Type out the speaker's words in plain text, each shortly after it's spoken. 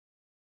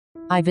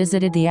I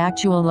visited the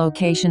actual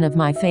location of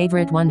my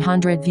favorite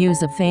 100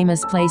 views of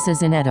famous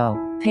places in Edo,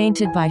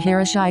 painted by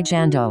Hiroshige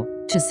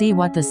Ando, to see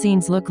what the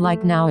scenes look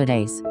like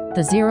nowadays.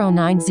 The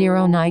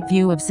 090 night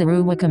view of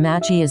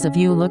Saruwaka-machi is a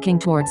view looking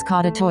towards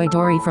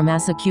Kototoi-dori from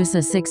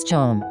Asakusa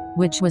Stat,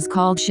 which was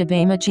called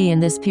Shibaimachi in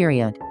this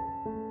period.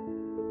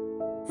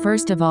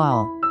 First of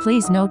all,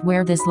 please note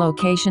where this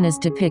location is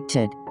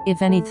depicted.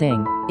 If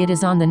anything, it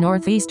is on the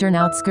northeastern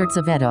outskirts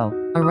of Edo,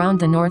 around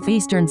the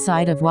northeastern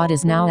side of what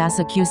is now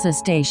Asakusa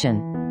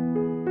Station.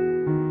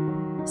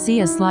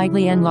 See a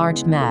slightly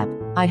enlarged map.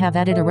 I have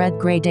added a red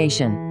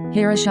gradation,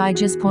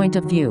 Hiroshige's point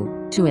of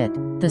view, to it.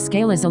 The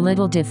scale is a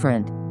little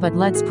different, but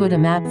let's put a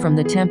map from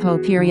the tempo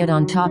period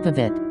on top of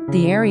it.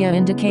 The area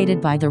indicated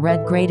by the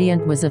red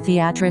gradient was a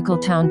theatrical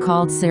town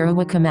called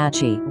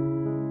Saruwaka-machi.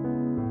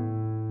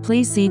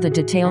 Please see the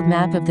detailed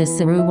map of this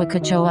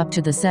Saruwaka-cho up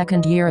to the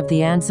second year of the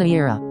Ansei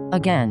era.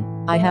 Again,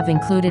 I have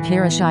included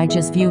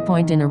Hiroshige's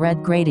viewpoint in a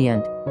red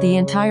gradient. The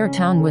entire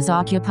town was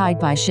occupied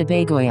by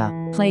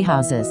Shibaigoya,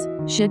 playhouses,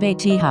 Shibai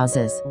tea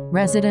houses,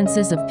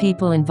 residences of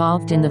people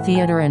involved in the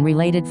theater and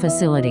related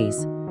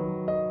facilities.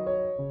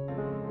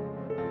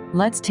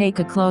 Let's take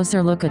a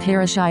closer look at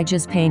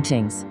Hiroshige's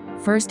paintings.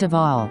 First of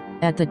all,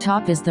 at the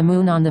top is the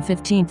moon on the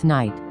 15th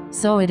night,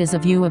 so it is a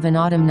view of an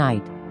autumn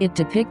night. It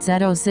depicts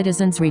Edo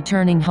citizens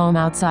returning home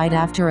outside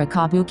after a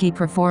Kabuki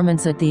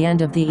performance at the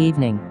end of the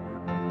evening.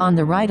 On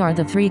the right are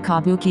the three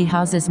Kabuki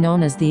houses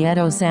known as the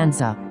Edo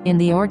Sanza, in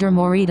the order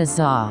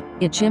Morita-za,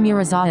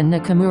 Ichimura-za and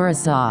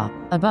Nakamura-za.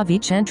 Above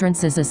each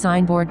entrance is a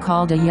signboard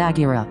called a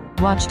yagura,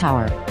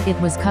 watchtower.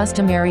 It was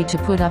customary to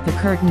put up a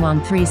curtain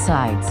on three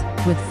sides,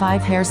 with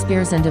 5 hair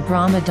spears and a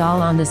Brahma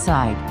doll on the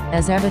side,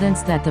 as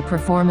evidence that the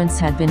performance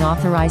had been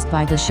authorized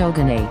by the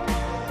shogunate.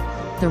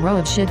 The row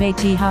of Shibai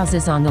tea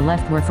houses on the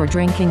left were for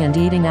drinking and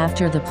eating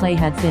after the play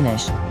had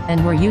finished,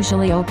 and were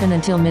usually open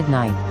until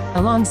midnight.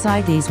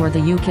 Alongside these were the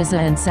Yukiza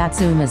and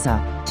Satsumaza,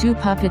 2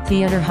 puppet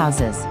theater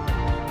houses.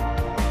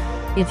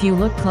 If you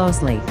look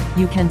closely,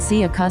 you can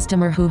see a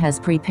customer who has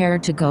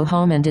prepared to go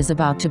home and is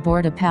about to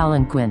board a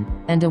palanquin,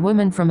 and a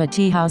woman from a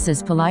tea house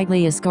is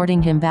politely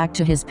escorting him back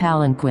to his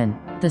palanquin.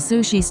 The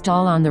sushi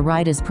stall on the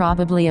right is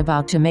probably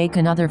about to make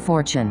another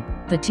fortune.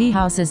 The tea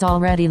house is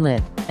already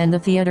lit, and the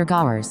theater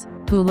goers,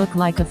 who look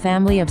like a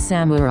family of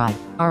samurai,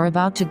 are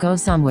about to go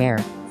somewhere,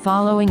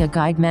 following a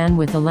guide man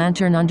with a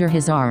lantern under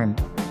his arm.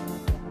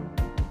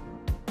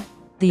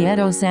 The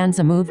Edo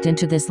Sanza moved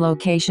into this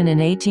location in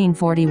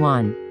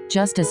 1841,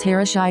 just as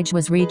Hiroshige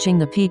was reaching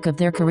the peak of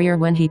their career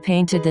when he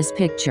painted this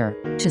picture.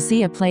 To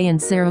see a play in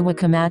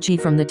Saruwaka-machi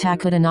from the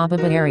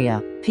Takuta-nababa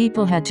area,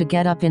 people had to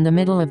get up in the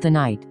middle of the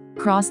night,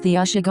 cross the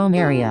Ushigome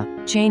area,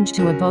 change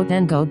to a boat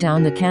and go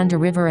down the Kanda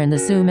River and the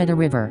Sumida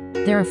River.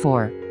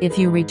 Therefore, if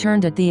you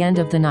returned at the end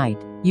of the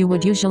night, you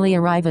would usually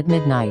arrive at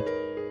midnight.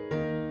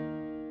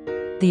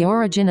 The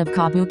origin of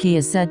Kabuki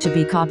is said to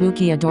be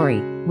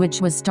Ukiyo-e,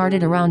 which was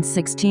started around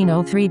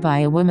 1603 by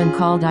a woman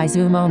called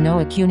Izumo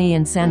no Akuni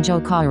in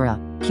Sanjo-kaura,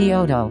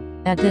 Kyoto.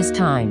 At this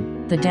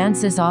time, the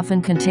dances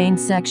often contained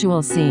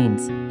sexual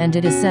scenes, and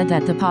it is said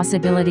that the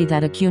possibility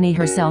that Akuni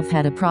herself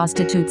had a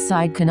prostitute's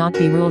side cannot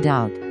be ruled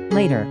out.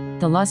 Later,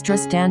 the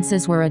lustrous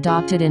dances were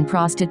adopted in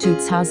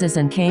prostitutes' houses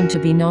and came to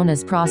be known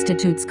as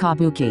prostitutes'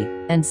 kabuki,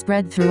 and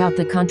spread throughout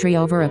the country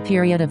over a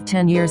period of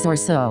 10 years or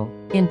so.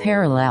 In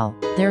parallel,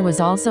 there was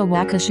also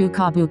wakashu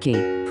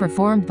kabuki,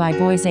 performed by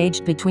boys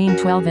aged between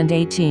 12 and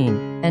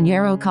 18, and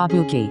yero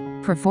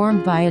kabuki,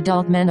 performed by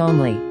adult men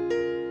only.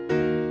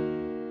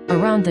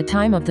 Around the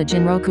time of the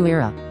Jinroku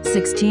era,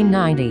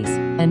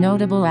 1690s, a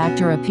notable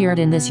actor appeared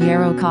in this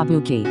yero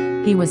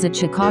kabuki. He was a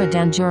Chikawa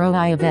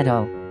Danjuro-i of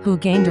Edo, who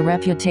gained a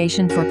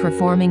reputation for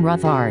performing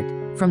rough art.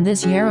 From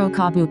this yero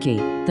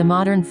kabuki, the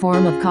modern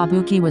form of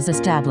kabuki was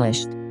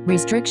established.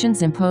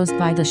 Restrictions imposed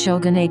by the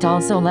shogunate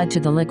also led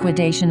to the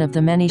liquidation of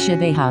the many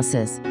shibai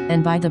houses,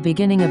 and by the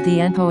beginning of the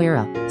Enpo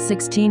era,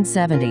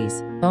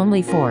 1670s,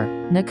 only 4,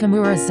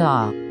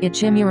 Nakamura-za,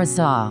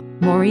 Ichimura-za,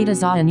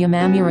 Morita-za and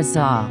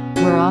Yamamura-za,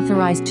 were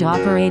authorized to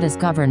operate as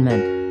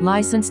government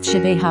licensed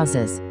shibai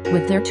houses,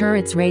 with their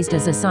turrets raised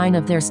as a sign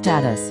of their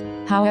status.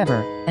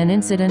 However, an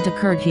incident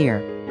occurred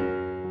here.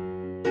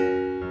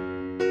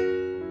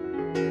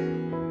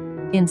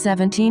 In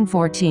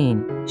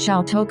 1714,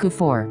 Shotoku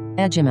IV,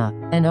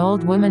 Ejima, an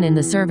old woman in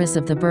the service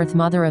of the birth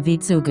mother of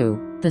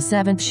Itsugu, the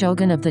 7th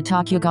shogun of the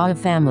Tokugawa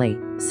family,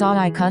 saw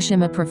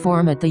Ikushima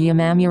perform at the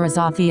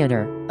Yamamura-za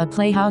Theater, a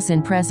playhouse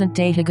in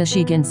present-day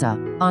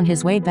Higashi-ginza. On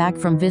his way back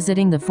from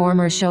visiting the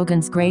former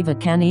shogun's grave at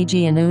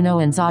Kaniji and Uno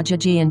and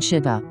Zajiji in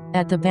Shiba,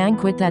 at the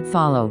banquet that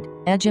followed,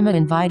 Ejima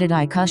invited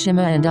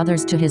Ikushima and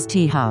others to his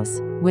tea house,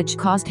 which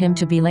caused him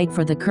to be late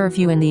for the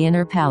curfew in the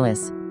inner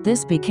palace.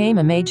 This became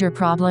a major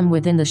problem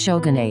within the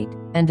shogunate,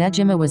 and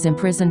Ejima was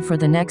imprisoned for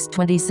the next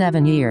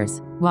 27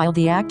 years, while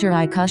the actor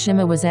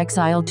Ikushima was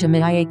exiled to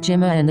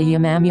Miyake-jima and the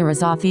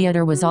Yamamura-za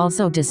Theater was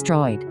also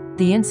destroyed.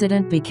 The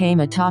incident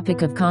became a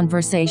topic of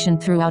conversation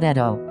throughout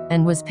Edo,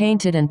 and was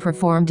painted and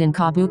performed in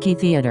Kabuki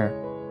Theater.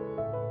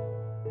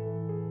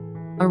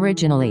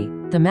 Originally,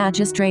 the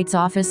magistrate's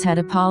office had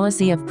a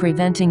policy of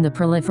preventing the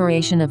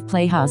proliferation of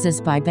playhouses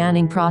by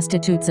banning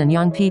prostitutes and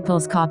young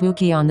people's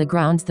kabuki on the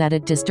grounds that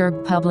it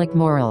disturbed public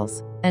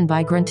morals, and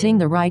by granting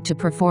the right to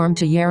perform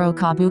to Yero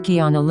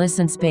kabuki on a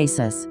license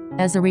basis.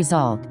 As a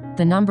result,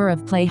 the number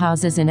of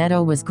playhouses in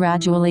Edo was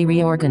gradually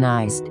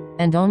reorganized,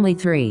 and only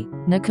 3,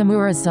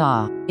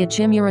 Nakamura-za,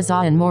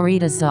 Ichimura-za and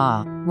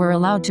Morita-za, were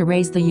allowed to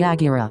raise the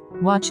Yagura,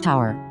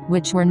 watchtower,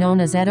 which were known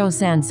as Edo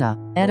Sanza,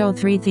 Edo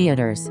 3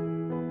 theaters.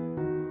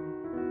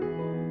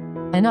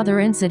 Another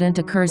incident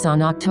occurs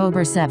on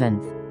October 7,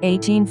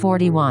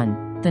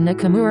 1841. The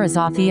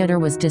Nakamura-za theater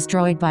was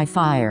destroyed by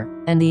fire,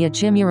 and the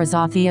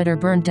Ichimura-za theater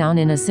burned down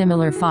in a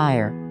similar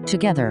fire.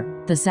 Together,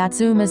 the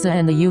Satsuma-za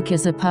and the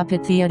Ukiyo-e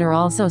puppet theater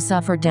also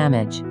suffered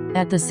damage.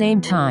 At the same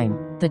time,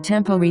 the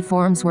tempo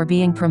reforms were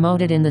being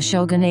promoted in the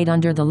shogunate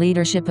under the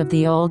leadership of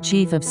the old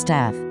chief of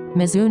staff,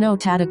 Mizuno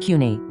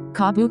Tadakuni.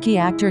 Kabuki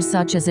actors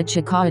such as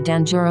Ichikawa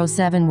Danjuro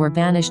 7 were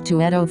banished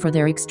to Edo for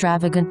their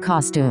extravagant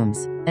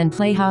costumes, and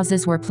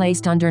playhouses were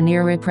placed under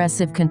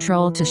near-repressive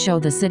control to show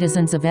the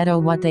citizens of Edo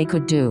what they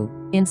could do.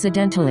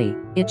 Incidentally,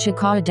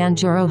 Ichikawa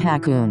Danjuro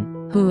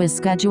Hakun, who is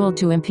scheduled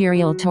to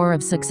Imperial Tour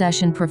of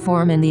Succession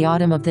perform in the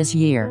autumn of this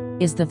year,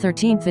 is the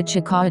 13th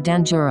Ichikawa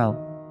Danjuro.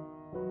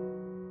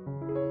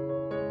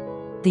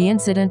 The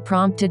incident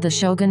prompted the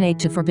shogunate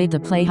to forbid the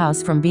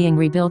playhouse from being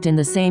rebuilt in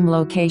the same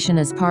location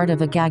as part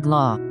of a gag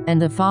law,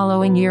 and the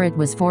following year it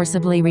was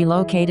forcibly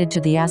relocated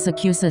to the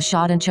Asakusa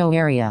Shodancho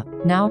area,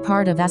 now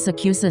part of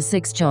Asakusa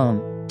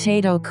 6-chome,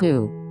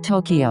 Teido-ku,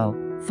 Tokyo.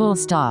 Full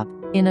stop.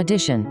 In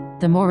addition,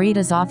 the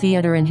Morita-za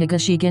theater in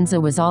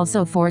Higashiginza was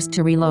also forced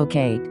to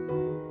relocate.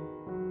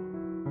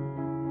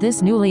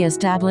 This newly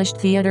established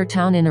theater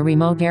town in a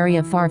remote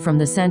area far from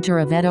the center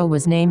of Edo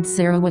was named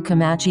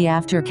Saruwaka-machi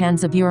after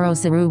Kanzaburo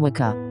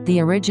Saruwaka, the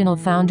original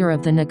founder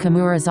of the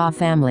Nakamura-za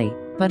family,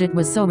 but it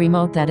was so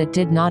remote that it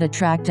did not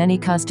attract any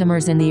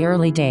customers in the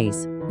early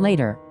days.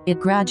 Later, it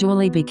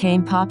gradually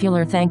became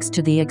popular thanks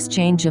to the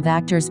exchange of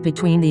actors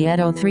between the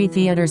Edo 3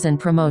 theaters and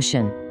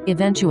promotion.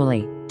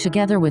 Eventually,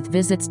 together with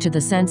visits to the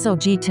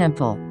Sensoji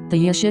Temple,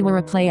 the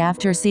Yoshiwara play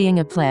after seeing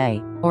a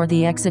play, or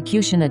the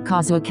execution at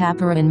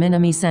Kazuakapura in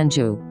Minami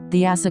Senju,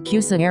 the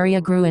Asakusa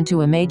area grew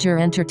into a major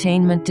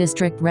entertainment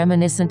district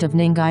reminiscent of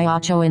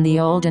Ningaiacho in the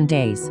olden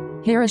days.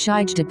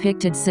 Hiroshige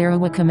depicted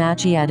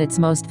Saruwaka-machi at its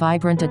most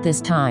vibrant at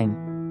this time.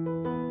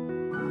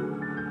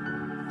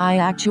 I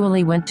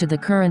actually went to the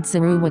current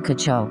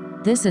Saruwaka-cho.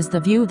 This is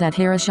the view that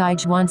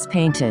Hiroshige once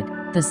painted.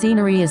 The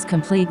scenery is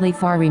completely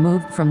far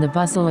removed from the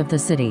bustle of the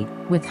city,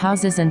 with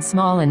houses and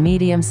small and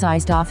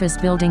medium-sized office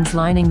buildings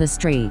lining the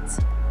streets.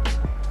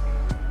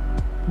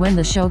 When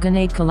the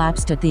shogunate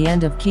collapsed at the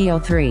end of Kyo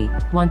 3,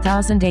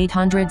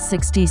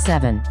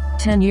 1867,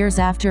 10 years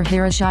after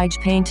Hiroshige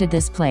painted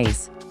this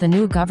place, the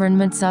new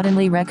government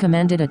suddenly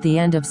recommended at the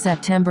end of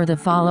September the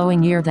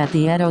following year that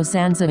the Edo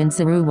Sanza in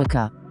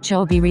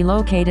Saruwaka-cho be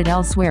relocated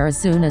elsewhere as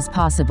soon as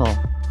possible.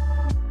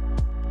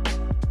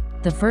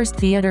 The first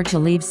theater to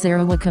leave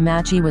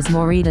Saruwaka-machi was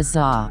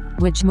Morita-za,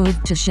 which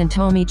moved to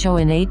Shintomi-cho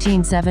in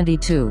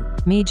 1872,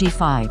 Meiji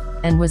 5,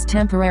 and was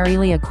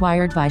temporarily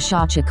acquired by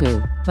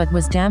Shochiku, but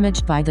was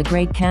damaged by the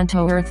Great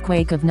Kanto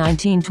earthquake of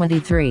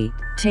 1923,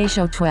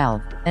 Taisho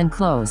 12, and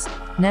closed.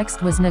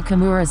 Next was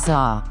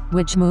Nakamura-za,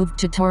 which moved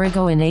to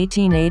Torigo in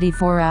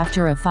 1884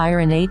 after a fire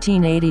in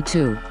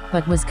 1882,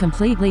 but was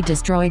completely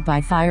destroyed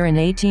by fire in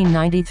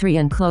 1893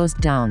 and closed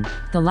down.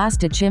 The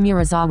last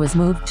Ichimura-za was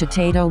moved to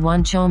Teido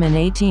 1-chome in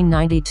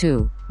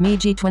 1892,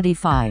 Meiji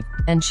 25,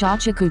 and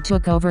Shochiku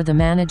took over the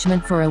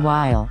management for a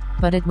while,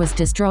 but it was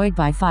destroyed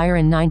by fire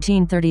in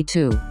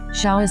 1932,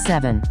 Showa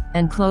 7,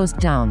 and closed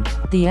down.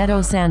 The Edo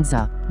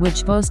Sanza,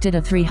 which boasted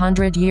a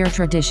 300-year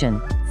tradition,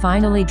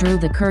 finally drew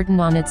the curtain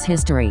on its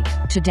history.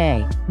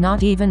 Today,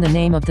 not even the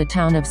name of the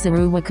town of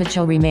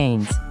Saruwaka-cho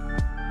remains.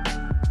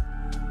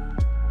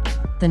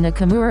 The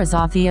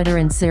Nakamura-za theater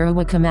in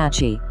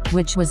Saruwaka-machi,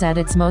 which was at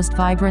its most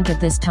vibrant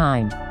at this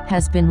time,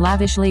 has been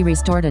lavishly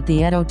restored at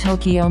the Edo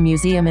Tokyo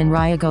Museum in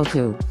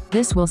Ryogoku.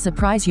 This will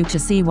surprise you to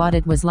see what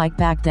it was like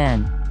back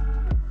then.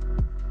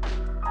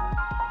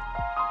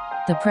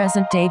 The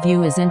present-day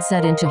view is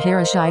inset into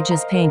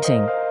Hiroshige's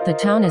painting. The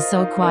town is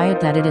so quiet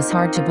that it is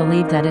hard to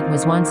believe that it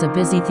was once a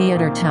busy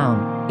theater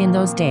town. In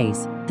those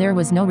days, there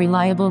was no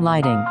reliable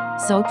lighting,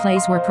 so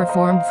plays were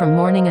performed from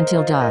morning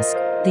until dusk.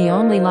 The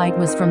only light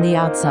was from the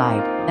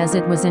outside, as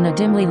it was in a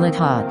dimly lit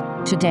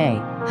hut. Today,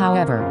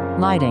 however,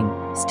 lighting,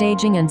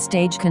 staging and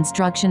stage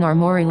construction are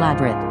more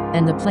elaborate,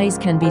 and the plays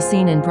can be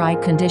seen in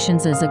bright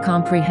conditions as a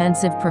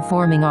comprehensive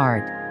performing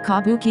art.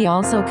 Kabuki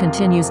also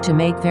continues to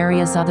make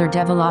various other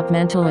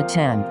developmental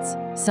attempts,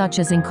 such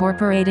as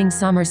incorporating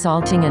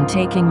somersaulting and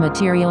taking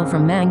material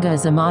from manga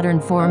as a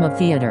modern form of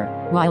theater,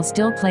 while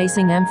still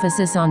placing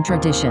emphasis on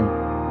tradition.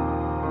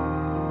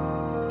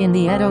 In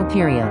the Edo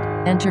period,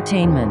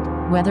 entertainment,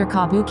 whether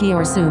kabuki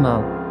or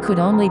sumo, could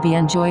only be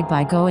enjoyed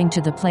by going to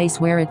the place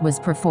where it was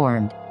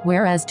performed,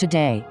 whereas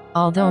today,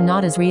 although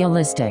not as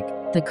realistic,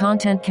 the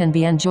content can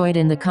be enjoyed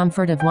in the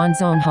comfort of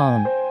one's own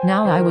home.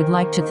 Now I would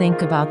like to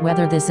think about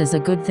whether this is a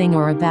good thing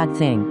or a bad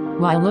thing,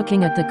 while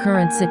looking at the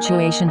current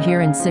situation here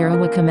in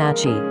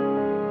Saruwaka-machi.